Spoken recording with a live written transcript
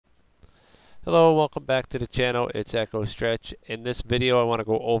Hello, welcome back to the channel. It's Echo Stretch. In this video, I want to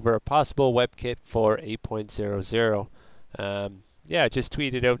go over a possible WebKit for 8.00. Yeah, I just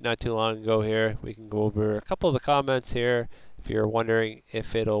tweeted out not too long ago here. We can go over a couple of the comments here. If you're wondering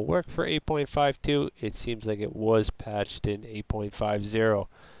if it'll work for 8.52, it seems like it was patched in 8.50.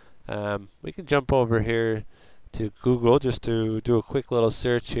 We can jump over here to Google just to do a quick little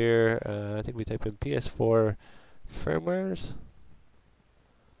search here. I think we type in PS4 firmwares.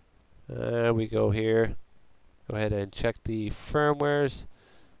 We go here, go ahead and check the firmwares,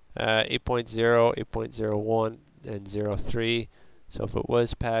 8.0, 8.01, and 03. So if it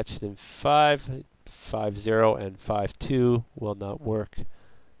was patched in 5.50 and 5.2 will not work.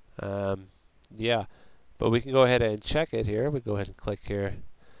 Yeah, but we can go ahead and check it here. We go ahead and click here,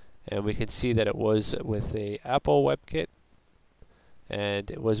 and we can see that it was with a Apple WebKit, and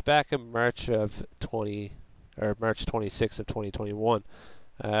it was back in March 26th of 2021.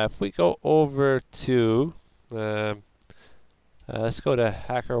 If we go over to, let's go to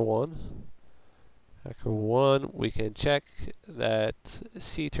HackerOne. HackerOne, we can check that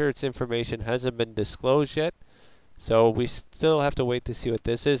CTurt's information hasn't been disclosed yet. So we still have to wait to see what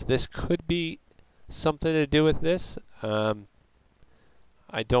this is. This could be something to do with this. I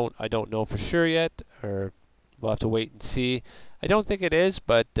don't know for sure yet, or we'll have to wait and see. I don't think it is,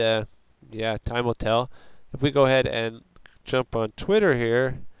 but yeah, time will tell. If we go ahead and jump on Twitter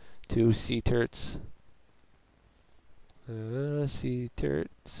here to CTurt's CTurt.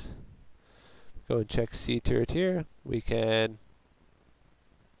 Go and check CTurt here. We can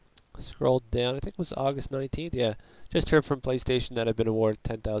scroll down. I think it was August 19th. Yeah, just heard from PlayStation that I've been awarded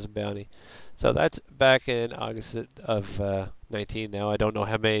 10,000 bounty. So that's back in August of 19. Now I don't know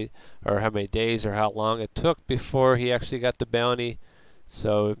how many days or how long it took before he actually got the bounty.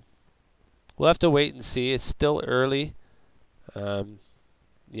 So we'll have to wait and see. It's still early.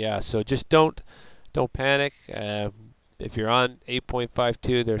 Yeah, so just don't panic. If you're on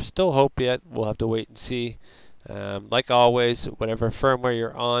 8.52, there's still hope yet. We'll have to wait and see. Like always, whatever firmware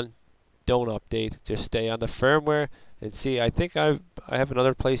you're on, don't update. Just stay on the firmware and see. I think I have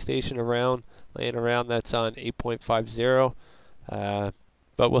another PlayStation laying around that's on 8.50,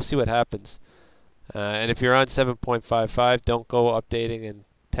 but we'll see what happens. And if you're on 7.55, don't go updating and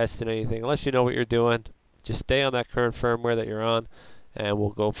testing anything unless you know what you're doing. Just stay on that current firmware that you're on, and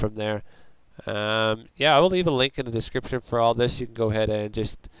we'll go from there. Yeah, I will leave a link in the description for all this. You can go ahead and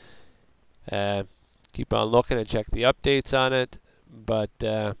just keep on looking and check the updates on it. But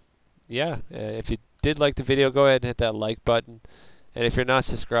yeah, if you did like the video, go ahead and hit that like button. And if you're not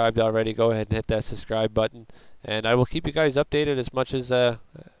subscribed already, go ahead and hit that subscribe button. And I will keep you guys updated as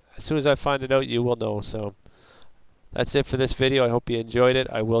soon as I find it out, you will know. So that's it for this video. I hope you enjoyed it.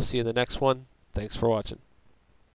 I will see you in the next one. Thanks for watching.